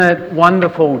Isn't it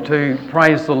wonderful to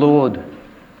praise the Lord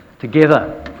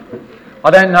together?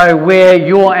 I don't know where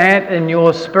you're at in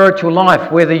your spiritual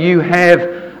life, whether you have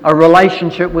a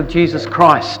relationship with Jesus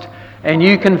Christ and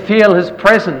you can feel His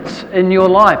presence in your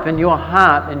life, in your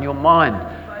heart, in your mind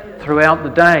throughout the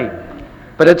day.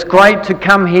 But it's great to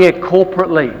come here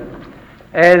corporately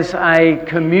as a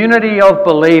community of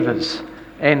believers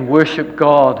and worship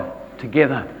God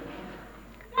together.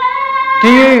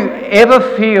 Do you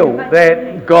ever feel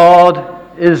that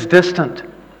God is distant?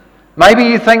 Maybe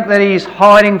you think that He's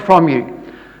hiding from you.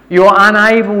 You're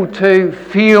unable to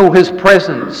feel His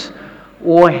presence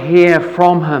or hear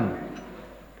from Him.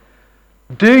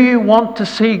 Do you want to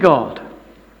see God?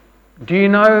 Do you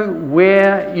know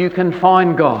where you can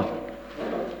find God?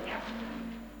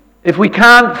 If we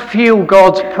can't feel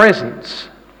God's presence,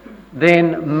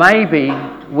 then maybe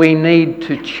we need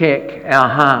to check our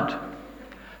heart.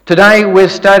 Today we're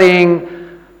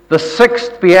studying the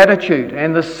sixth beatitude,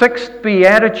 and the sixth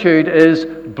beatitude is,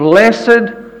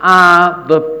 "Blessed are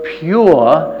the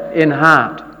pure in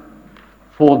heart,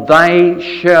 for they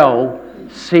shall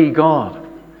see God."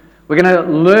 We're going to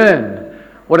learn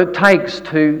what it takes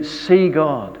to see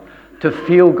God, to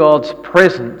feel God's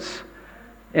presence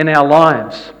in our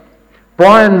lives.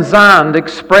 Brian Zahnd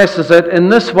expresses it in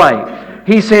this way.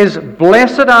 He says,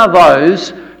 "Blessed are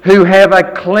those who have a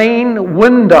clean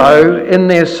window in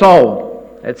their soul."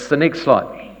 That's the next slide.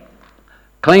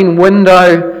 Clean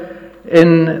window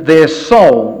in their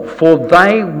soul, for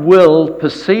they will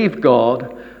perceive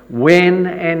God when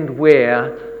and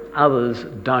where others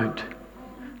don't.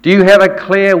 Do you have a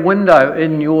clear window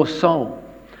in your soul?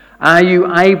 Are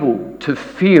you able to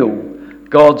feel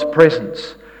God's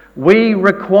presence? We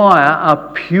require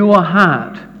a pure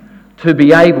heart to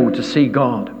be able to see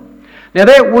God. Now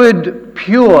that word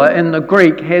pure in the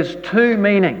Greek has two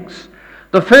meanings.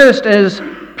 The first is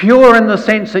pure in the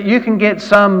sense that you can get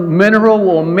some mineral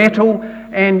or metal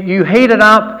and you heat it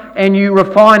up and you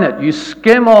refine it. You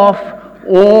skim off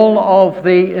all of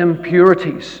the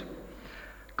impurities.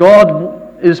 God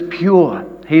is pure.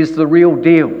 He's the real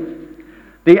deal.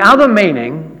 The other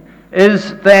meaning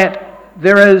is that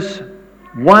there is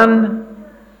one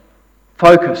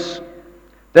focus,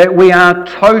 that we are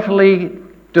totally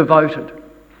devoted.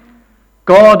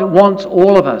 God wants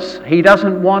all of us. He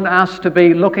doesn't want us to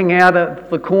be looking out at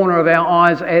the corner of our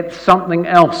eyes at something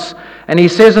else. And He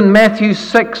says in Matthew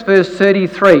 6 verse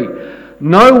 33,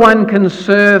 "No one can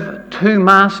serve two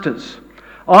masters.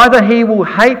 Either he will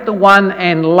hate the one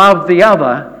and love the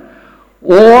other,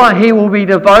 or he will be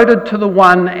devoted to the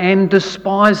one and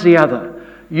despise the other."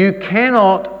 You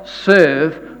cannot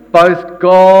serve both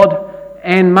God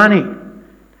and money.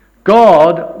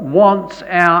 God wants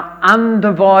our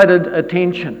undivided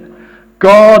attention.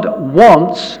 God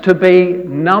wants to be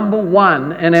number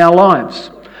one in our lives.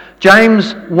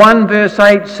 James 1 verse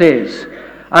 8 says,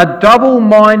 "A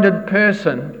double-minded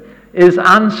person is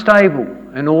unstable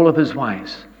in all of his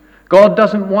ways." God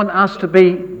doesn't want us to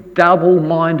be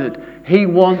double-minded. He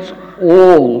wants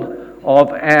all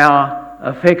of our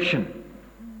affection.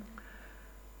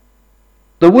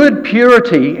 The word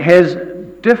purity has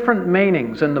different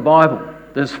meanings in the Bible.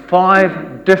 There's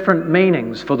 5 different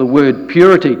meanings for the word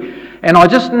purity. And I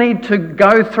just need to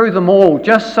go through them all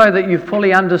just so that you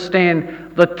fully understand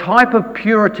the type of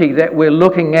purity that we're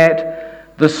looking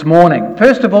at this morning.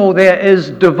 First of all, there is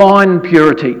divine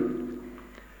purity.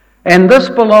 And this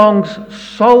belongs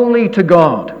solely to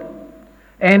God.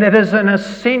 And it is an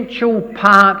essential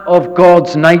part of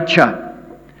God's nature.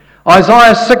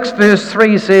 Isaiah 6 verse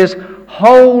 3 says,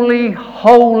 "Holy,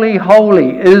 holy,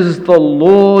 holy is the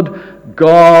Lord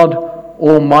God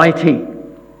Almighty."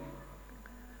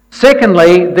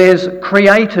 Secondly, there's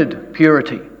created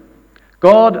purity.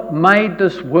 God made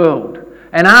this world.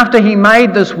 And after He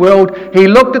made this world, He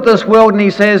looked at this world and He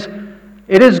says,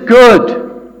 "It is good."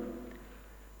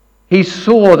 He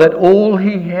saw that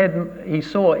He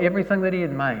saw everything that He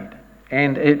had made,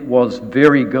 and it was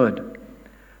very good.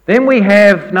 Then we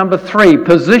have number 3,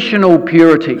 positional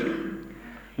purity.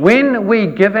 When we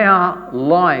give our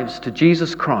lives to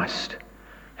Jesus Christ,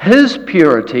 His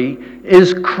purity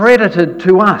is credited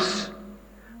to us.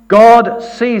 God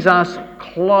sees us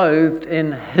clothed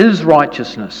in His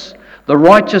righteousness, the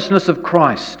righteousness of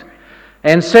Christ.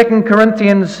 And 2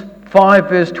 Corinthians 5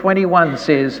 verse 21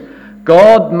 says,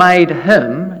 "God made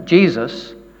Him,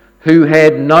 Jesus, who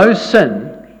had no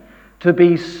sin, to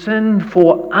be sin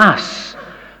for us,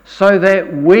 so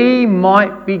that we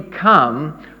might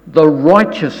become the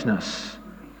righteousness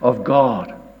of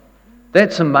God."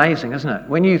 That's amazing, isn't it?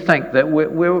 When you think that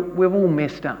we've all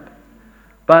messed up.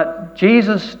 But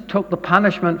Jesus took the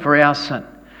punishment for our sin.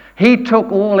 He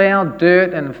took all our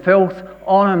dirt and filth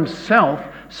on himself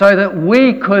so that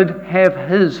we could have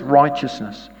his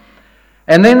righteousness.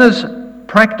 And then there's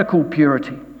practical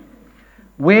purity.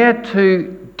 We're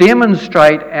to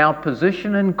demonstrate our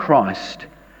position in Christ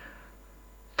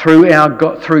through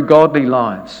godly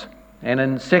lives. And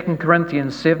in 2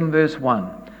 Corinthians 7 verse 1,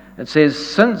 it says,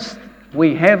 "Since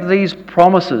we have these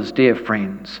promises, dear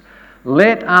friends,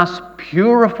 let us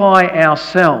purify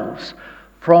ourselves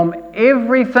from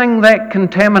everything that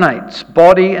contaminates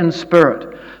body and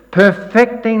spirit,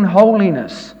 perfecting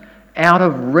holiness out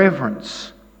of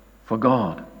reverence for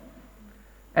God."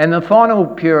 And the final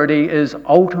purity is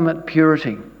ultimate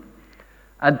purity.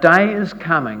 A day is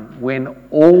coming when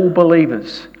all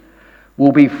believers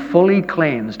will be fully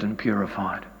cleansed and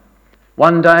purified.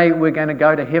 One day we're going to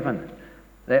go to heaven,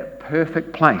 that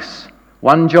perfect place.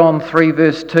 1 John 3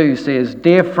 verse 2 says,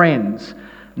 "Dear friends,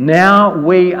 now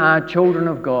we are children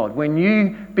of God." When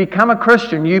you become a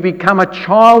Christian, you become a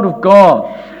child of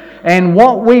God. And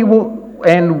what we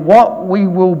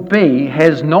will be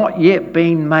has not yet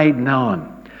been made known.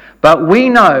 But we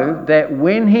know that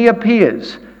when he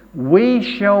appears, we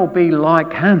shall be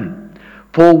like him,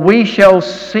 for we shall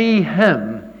see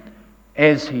him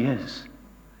as he is.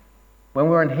 When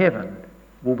we're in heaven,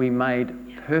 we'll be made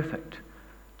perfect,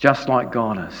 just like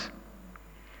God is.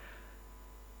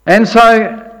 And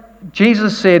so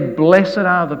Jesus said, "Blessed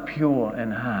are the pure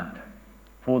in heart,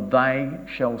 for they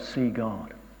shall see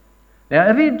God." Now,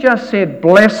 if he had just said,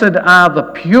 "Blessed are the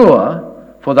pure,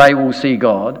 for they will see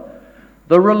God,"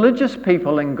 the religious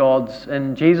people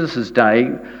in Jesus' day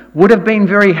would have been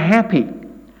very happy,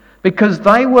 because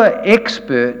they were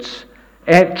experts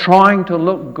at trying to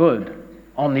look good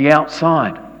on the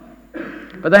outside.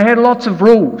 But they had lots of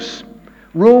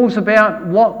rules about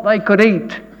what they could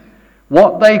eat,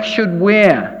 what they should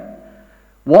wear,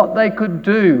 what they could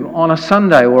do on a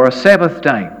Sunday or a Sabbath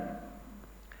day.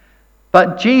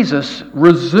 But Jesus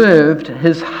reserved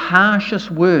his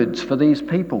harshest words for these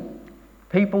people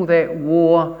that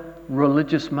wore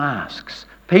religious masks,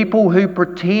 people who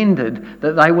pretended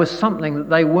that they were something that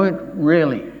they weren't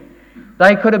really.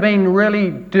 They could have been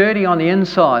really dirty on the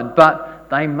inside, but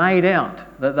they made out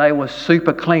that they were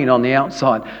super clean on the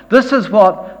outside. This is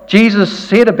what Jesus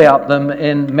said about them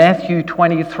in Matthew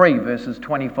 23, verses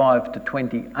 25 to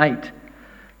 28.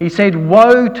 He said,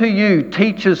 "Woe to you,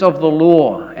 teachers of the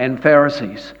law and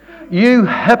Pharisees, you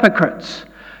hypocrites!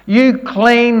 You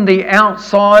clean the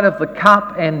outside of the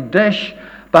cup and dish,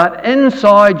 but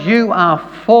inside you are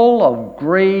full of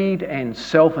greed and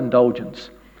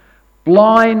self-indulgence."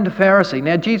 Blind Pharisee.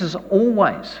 Now, Jesus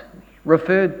always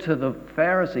referred to the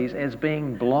Pharisees as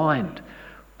being blind.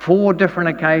 4 different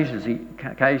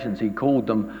occasions he called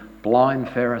them blind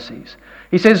Pharisees.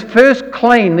 He says, "First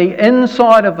clean the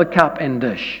inside of the cup and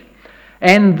dish,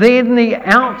 and then the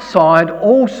outside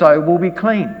also will be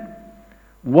clean.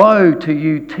 Woe to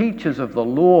you, teachers of the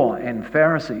law and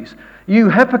Pharisees, you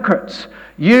hypocrites!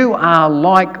 You are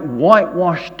like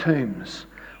whitewashed tombs,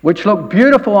 which look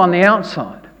beautiful on the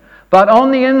outside, but on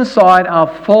the inside are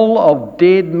full of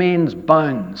dead men's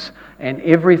bones and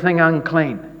everything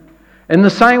unclean. In the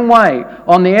same way,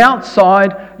 on the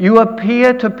outside you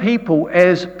appear to people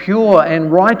as pure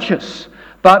and righteous,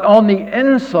 but on the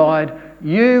inside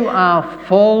you are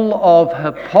full of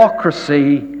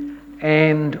hypocrisy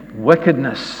and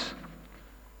wickedness."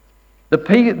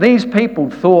 These people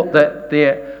thought that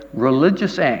their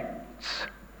religious acts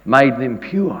made them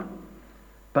pure,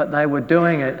 but they were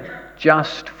doing it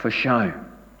just for show.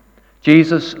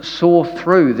 Jesus saw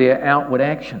through their outward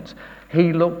actions.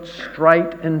 He looked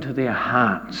straight into their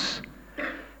hearts.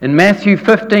 In Matthew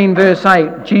 15 verse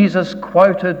 8, Jesus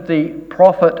quoted the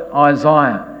prophet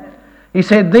Isaiah. He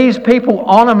said, "These people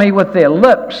honour me with their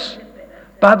lips,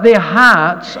 but their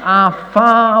hearts are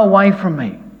far away from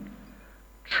me.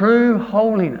 True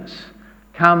holiness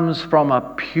comes from a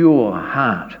pure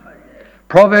heart."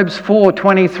 Proverbs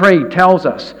 4:23 tells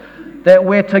us that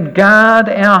we're to guard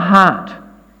our heart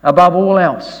above all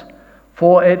else,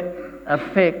 for it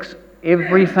affects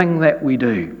everything that we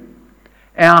do.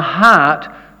 Our heart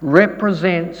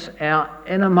represents our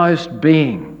innermost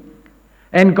being,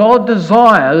 and God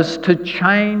desires to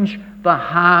change the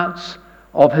hearts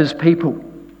of his people.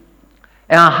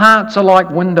 Our hearts are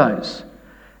like windows.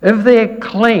 If they're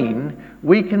clean,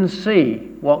 we can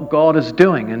see what God is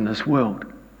doing in this world.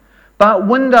 But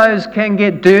windows can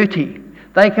get dirty.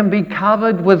 They can be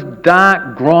covered with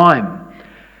dark grime,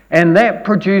 and that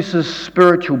produces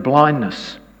spiritual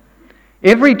blindness.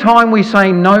 Every time we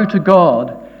say no to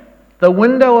God, the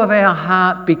window of our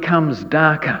heart becomes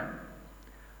darker.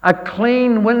 A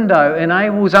clean window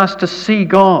enables us to see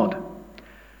God.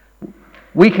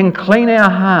 We can clean our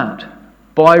heart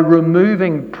by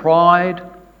removing pride,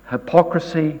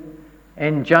 hypocrisy,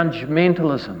 and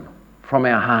judgmentalism from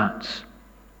our hearts.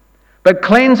 But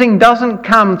cleansing doesn't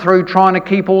come through trying to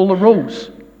keep all the rules.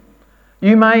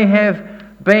 You may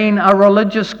have been a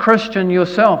religious Christian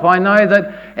yourself. I know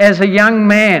that as a young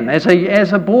man, as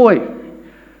a boy,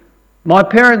 my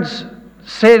parents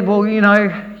said, well,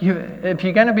 if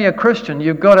you're going to be a Christian,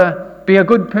 you've got to be a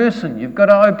good person. You've got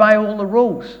to obey all the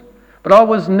rules. But I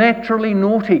was naturally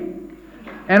naughty.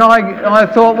 And I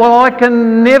thought, well, I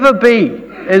can never be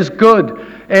as good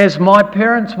as my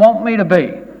parents want me to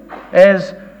be,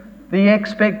 as the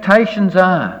expectations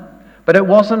are. But it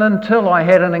wasn't until I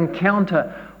had an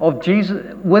encounter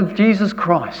with Jesus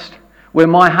Christ where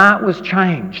my heart was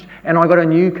changed and I got a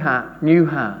new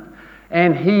heart.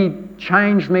 And He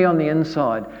changed me on the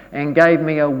inside and gave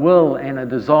me a will and a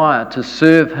desire to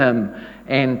serve Him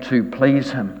and to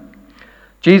please Him.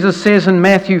 Jesus says in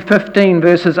Matthew 15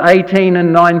 verses 18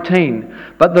 and 19,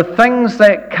 "But the things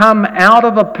that come out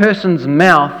of a person's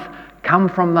mouth come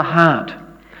from the heart,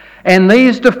 and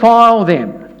these defile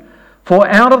them. For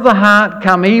out of the heart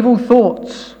come evil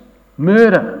thoughts,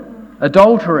 murder,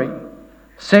 adultery,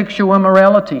 sexual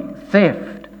immorality,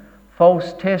 theft,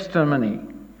 false testimony,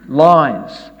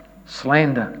 lies,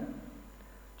 slander."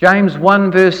 James 1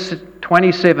 verse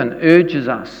 27 urges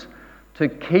us to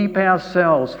keep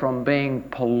ourselves from being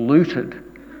polluted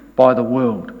by the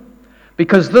world,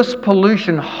 because this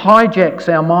pollution hijacks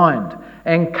our mind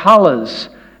and colours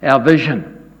our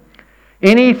vision.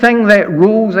 Anything that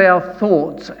rules our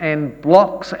thoughts and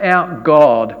blocks out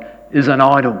God is an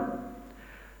idol.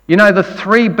 You know, the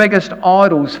three biggest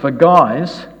idols for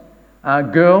guys are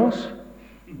girls,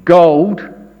 gold,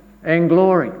 and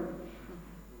glory.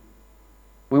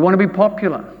 We want to be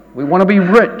popular. We want to be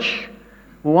rich.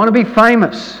 We want to be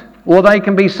famous. Or they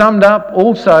can be summed up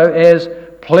also as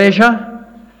pleasure,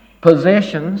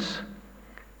 possessions,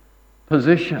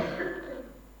 position.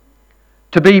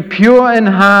 To be pure in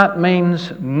heart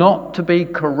means not to be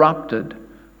corrupted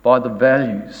by the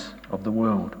values of the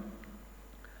world.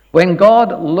 When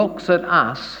God looks at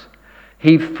us,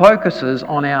 He focuses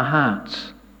on our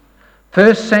hearts.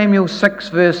 1 Samuel 6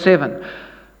 verse 7,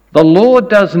 "The Lord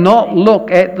does not look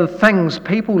at the things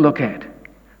people look at."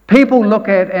 People look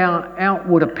at our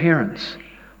outward appearance,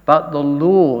 but the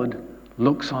Lord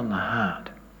looks on the heart.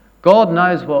 God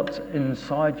knows what's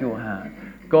inside your heart.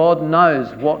 God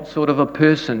knows what sort of a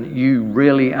person you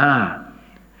really are.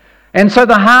 And so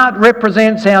the heart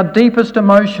represents our deepest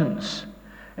emotions,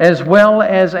 as well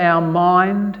as our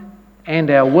mind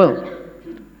and our will.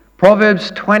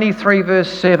 Proverbs 23 verse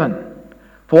 7,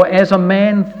 "For as a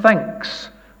man thinks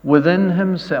within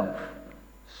himself,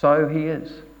 so he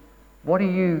is." What do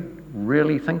you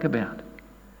really think about?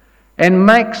 And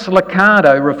Max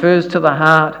Lucado refers to the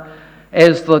heart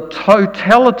as the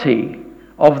totality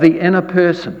of the inner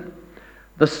person,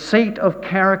 the seat of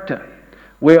character,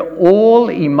 where all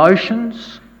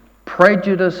emotions,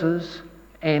 prejudices,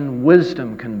 and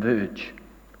wisdom converge.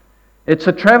 It's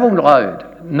a travel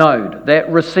node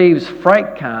that receives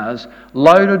freight cars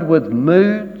loaded with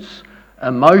moods,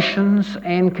 emotions,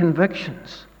 and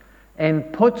convictions,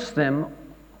 and puts them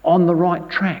on the right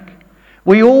track.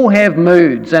 We all have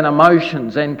moods and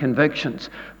emotions and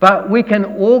convictions, but we can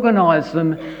organise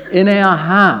them in our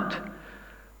heart.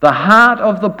 The heart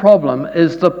of the problem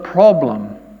is the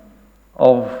problem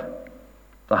of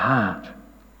the heart.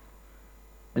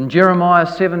 In Jeremiah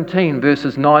 17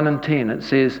 verses 9 and 10 it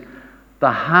says, "The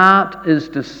heart is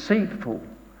deceitful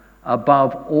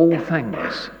above all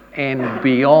things and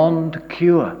beyond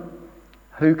cure.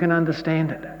 Who can understand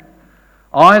it?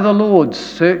 I, the Lord,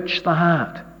 search the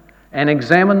heart and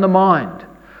examine the mind,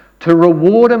 to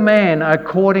reward a man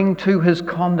according to his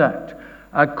conduct,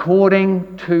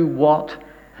 according to what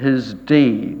his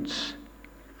deeds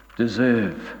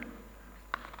deserve."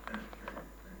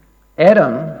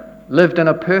 Adam lived in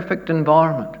a perfect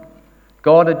environment.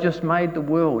 God had just made the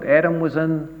world. Adam was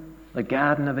in the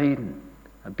Garden of Eden,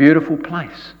 a beautiful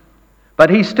place. But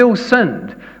he still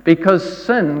sinned, because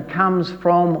sin comes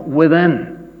from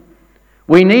within.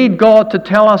 We need God to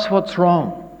tell us what's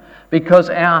wrong, because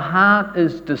our heart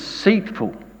is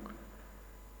deceitful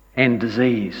and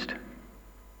diseased.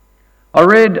 I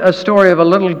read a story of a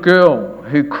little girl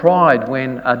who cried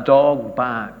when a dog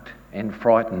barked and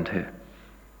frightened her.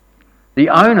 The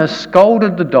owner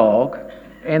scolded the dog,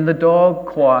 and the dog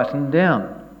quietened down.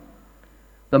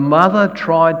 The mother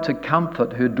tried to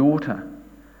comfort her daughter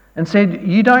and said,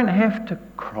 "You don't have to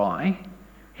cry.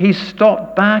 He's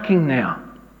stopped barking now."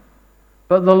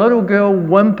 But the little girl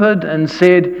whimpered and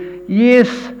said,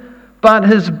 "Yes, but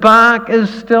his bark is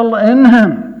still in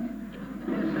him."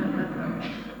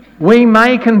 We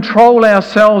may control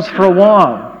ourselves for a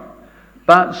while,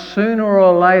 but sooner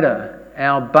or later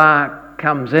our bark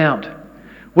comes out.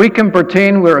 We can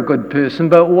pretend we're a good person,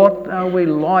 but what are we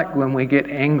like when we get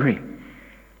angry?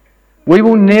 We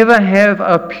will never have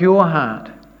a pure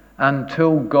heart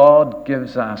until God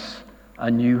gives us a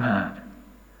new heart.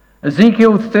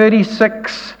 Ezekiel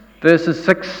 36, verses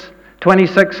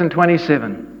 26 and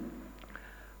 27.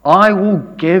 I will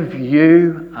give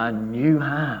you a new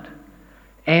heart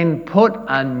and put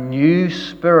a new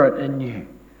spirit in you.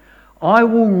 I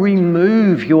will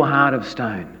remove your heart of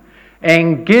stone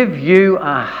and give you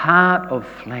a heart of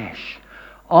flesh.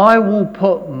 I will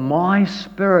put my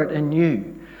spirit in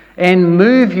you and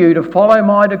move you to follow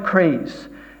my decrees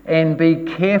and be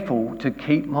careful to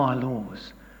keep my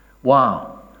laws.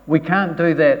 Wow, we can't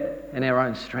do that in our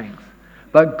own strength.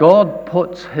 But God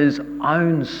puts His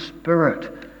own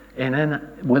Spirit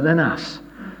within us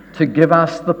to give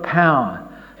us the power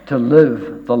to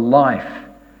live the life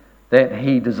that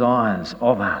He desires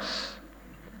of us.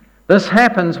 This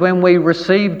happens when we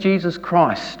receive Jesus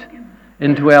Christ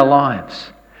into our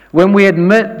lives. When we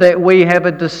admit that we have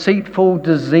a deceitful,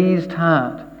 diseased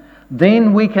heart,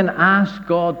 then we can ask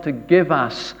God to give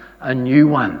us a new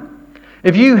one.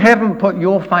 If you haven't put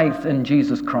your faith in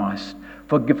Jesus Christ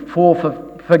for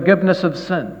forgiveness of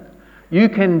sin, you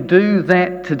can do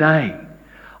that today.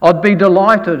 I'd be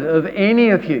delighted if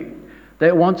any of you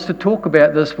that wants to talk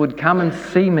about this would come and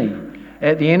see me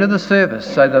at the end of the service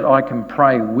so that I can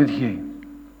pray with you.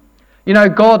 You know,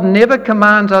 God never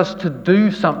commands us to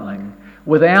do something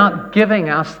without giving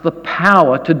us the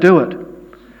power to do it.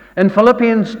 In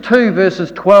Philippians 2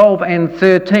 verses 12 and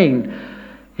 13,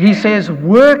 he says,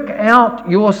 work out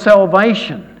your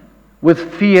salvation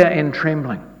with fear and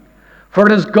trembling. For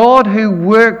it is God who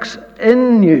works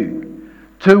in you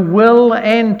to will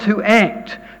and to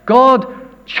act. God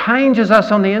changes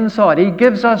us on the inside. He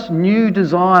gives us new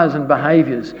desires and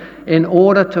behaviours in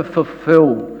order to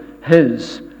fulfill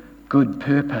His good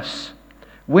purpose.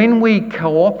 When we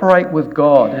cooperate with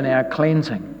God in our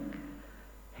cleansing,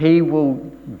 He will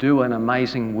do an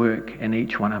amazing work in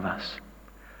each one of us.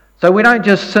 So we don't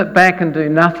just sit back and do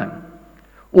nothing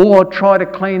or try to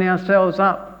clean ourselves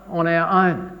up on our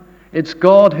own. It's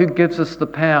God who gives us the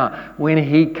power when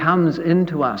He comes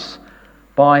into us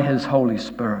by His Holy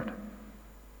Spirit.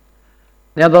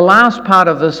 Now, the last part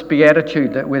of this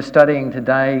beatitude that we're studying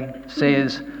today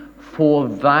says, for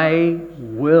they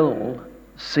will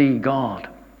see God.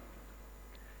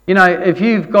 You know, if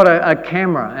you've got a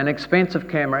camera, an expensive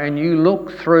camera, and you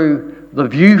look through the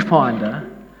viewfinder,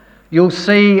 you'll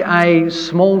see a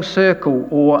small circle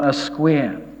or a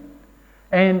square.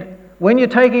 And when you're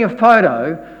taking a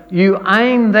photo, you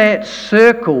aim that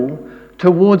circle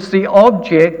towards the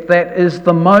object that is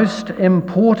the most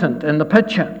important in the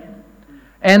picture.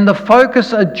 And the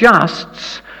focus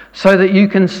adjusts so that you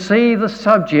can see the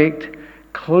subject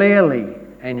clearly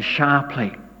and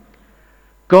sharply.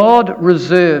 God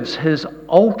reserves His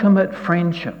ultimate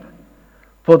friendship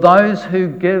for those who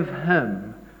give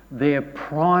Him their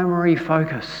primary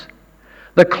focus.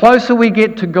 The closer we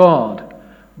get to God,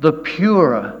 the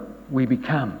purer we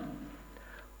become.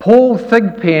 Paul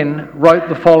Thigpen wrote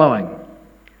the following.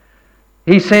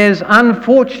 He says,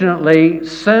 unfortunately,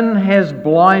 sin has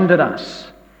blinded us,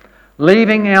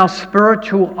 leaving our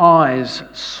spiritual eyes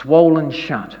swollen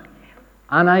shut,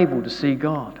 unable to see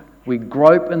God. We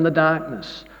grope in the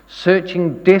darkness,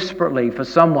 searching desperately for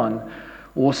someone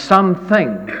or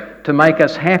something to make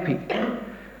us happy.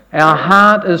 Our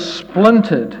heart is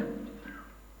splintered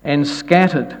and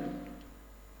scattered.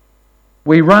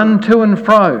 We run to and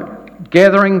fro,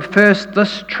 gathering first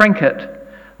this trinket,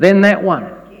 then that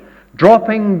one,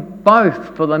 dropping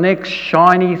both for the next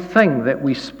shiny thing that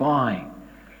we spy.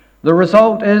 The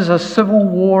result is a civil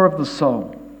war of the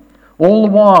soul. All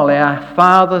the while our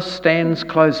Father stands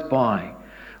close by,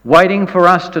 waiting for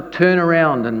us to turn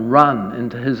around and run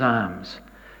into His arms.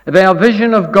 If our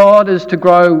vision of God is to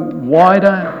grow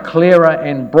wider, clearer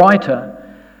and brighter,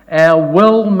 our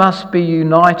will must be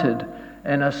united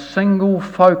in a single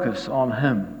focus on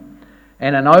Him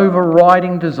and an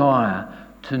overriding desire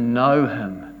to know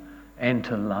Him and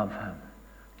to love Him.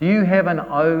 Do you have an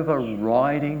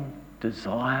overriding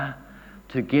desire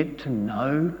to get to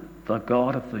know the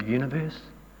God of the universe,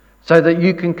 so that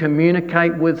you can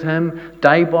communicate with Him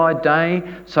day by day,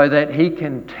 so that He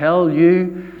can tell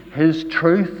you His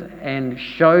truth and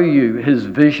show you His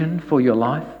vision for your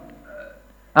life?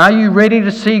 Are you ready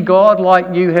to see God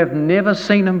like you have never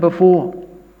seen Him before?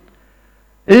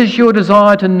 Is your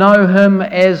desire to know Him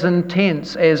as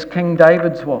intense as King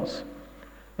David's was?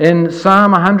 In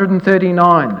Psalm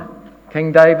 139,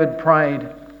 King David prayed,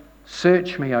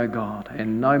 Search me, O God,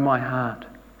 and know my heart.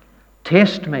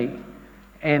 Test me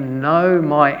and know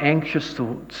my anxious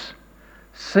thoughts.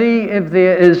 See if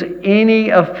there is any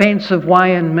offensive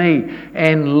way in me,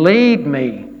 and lead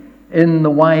me in the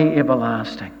way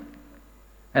everlasting.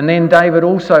 And then David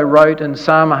also wrote in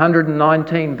Psalm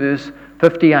 119, verse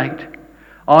 58,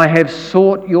 I have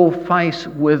sought your face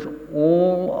with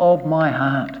all of my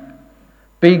heart.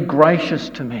 Be gracious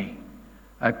to me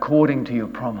according to your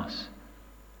promise.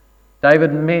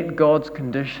 David met God's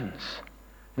conditions.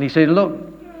 And he said,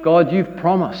 look, God, you've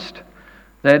promised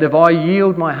that if I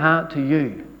yield my heart to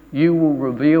you, you will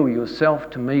reveal yourself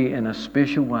to me in a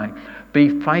special way.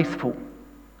 Be faithful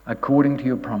according to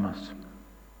your promise.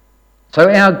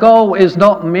 So our goal is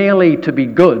not merely to be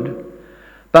good,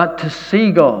 but to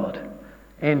see God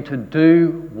and to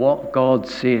do what God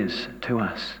says to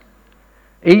us.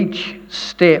 Each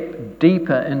step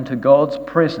deeper into God's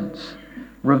presence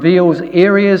reveals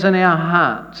areas in our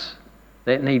hearts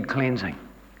that need cleansing.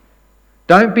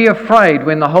 Don't be afraid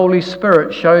when the Holy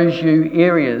Spirit shows you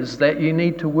areas that you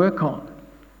need to work on.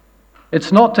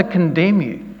 It's not to condemn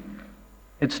you,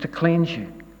 it's to cleanse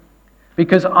you.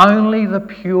 Because only the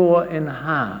pure in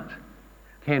heart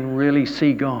can really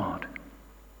see God.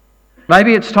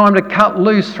 Maybe it's time to cut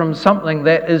loose from something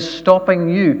that is stopping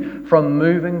you from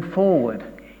moving forward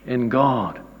in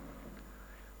God.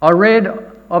 I read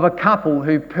of a couple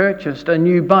who purchased a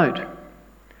new boat,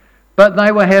 but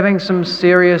they were having some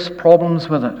serious problems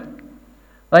with it.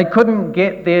 They couldn't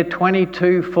get their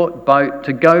 22-foot boat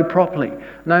to go properly,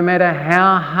 no matter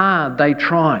how hard they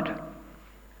tried.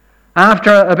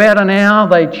 After about an hour,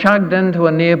 they chugged into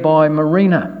a nearby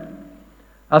marina.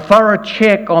 A thorough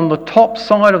check on the top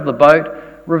side of the boat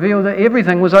revealed that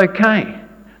everything was okay.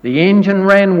 The engine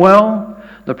ran well,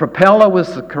 the propeller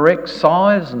was the correct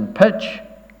size and pitch.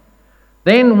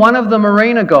 Then one of the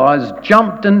marina guys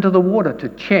jumped into the water to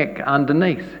check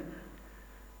underneath.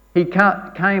 He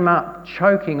came up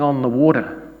choking on the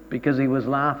water because he was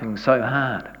laughing so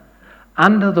hard.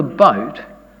 Under the boat,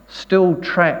 still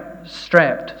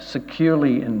strapped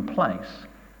securely in place,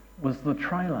 was the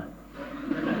trailer.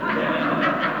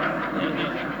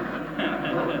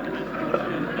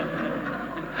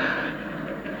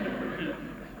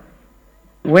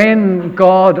 When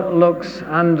God looks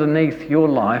underneath your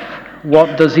life,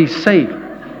 what does he see?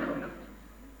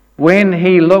 When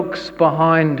he looks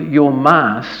behind your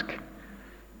mask,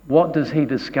 what does he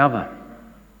discover?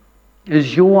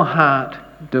 Is your heart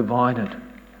divided?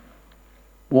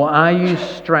 Or are you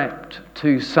strapped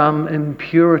to some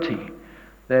impurity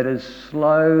that is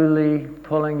slowly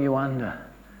pulling you under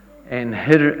and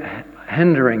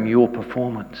hindering your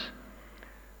performance?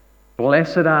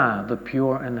 Blessed are the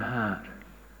pure in heart,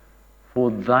 for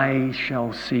they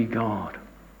shall see God.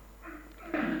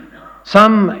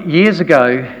 Some years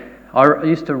ago, I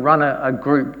used to run a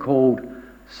group called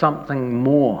Something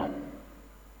More.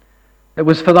 It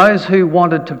was for those who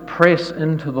wanted to press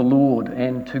into the Lord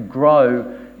and to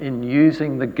grow in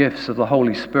using the gifts of the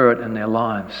Holy Spirit in their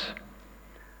lives.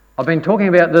 I've been talking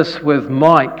about this with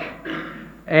Mike,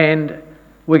 and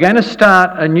we're going to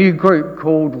start a new group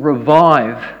called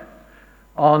Revive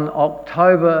on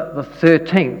October the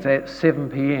 13th at 7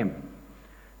 p.m.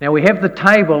 Now we have the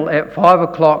table at 5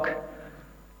 o'clock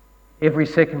every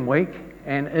second week,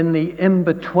 and in the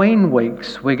in-between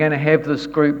weeks we're going to have this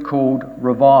group called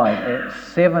Revive at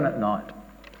 7 at night.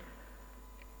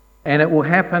 And it will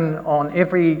happen on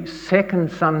every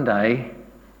second Sunday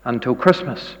until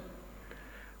Christmas.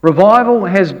 Revival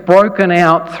has broken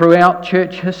out throughout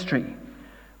church history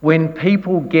when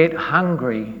people get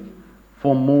hungry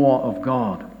for more of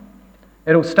God.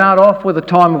 It'll start off with a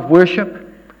time of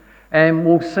worship, and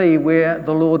we'll see where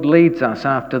the Lord leads us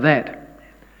after that.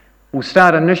 We'll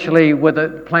start initially with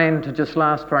a plan to just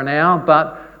last for an hour,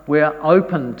 but we're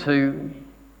open to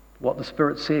what the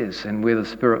Spirit says and where the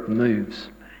Spirit moves.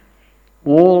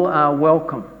 All are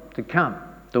welcome to come.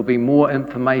 There'll be more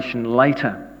information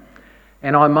later.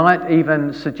 And I might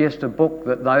even suggest a book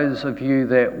that those of you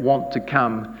that want to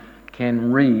come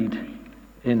can read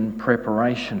in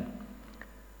preparation.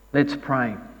 Let's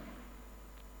pray.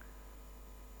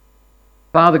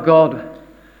 Father God,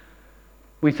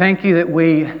 we thank you that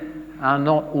we are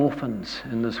not orphans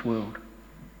in this world,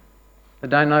 that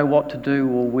don't know what to do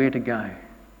or where to go.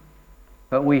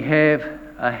 But we have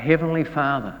a Heavenly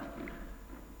Father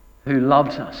who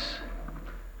loves us,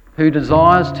 who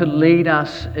desires to lead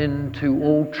us into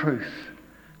all truth,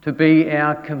 to be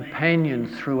our companion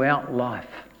throughout life.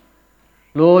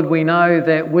 Lord, we know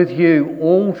that with you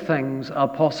all things are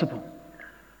possible.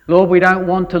 Lord, we don't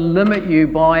want to limit you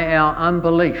by our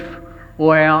unbelief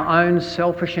or our own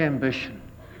selfish ambition,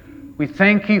 We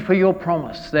thank you for your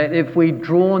promise that if we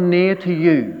draw near to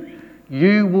you,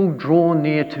 you will draw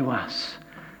near to us.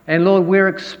 And Lord, we're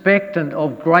expectant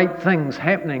of great things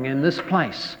happening in this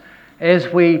place as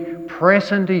we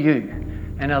press into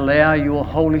you and allow your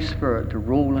Holy Spirit to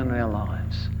rule in our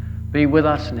lives. Be with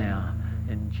us now.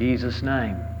 In Jesus'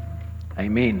 name,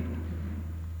 amen.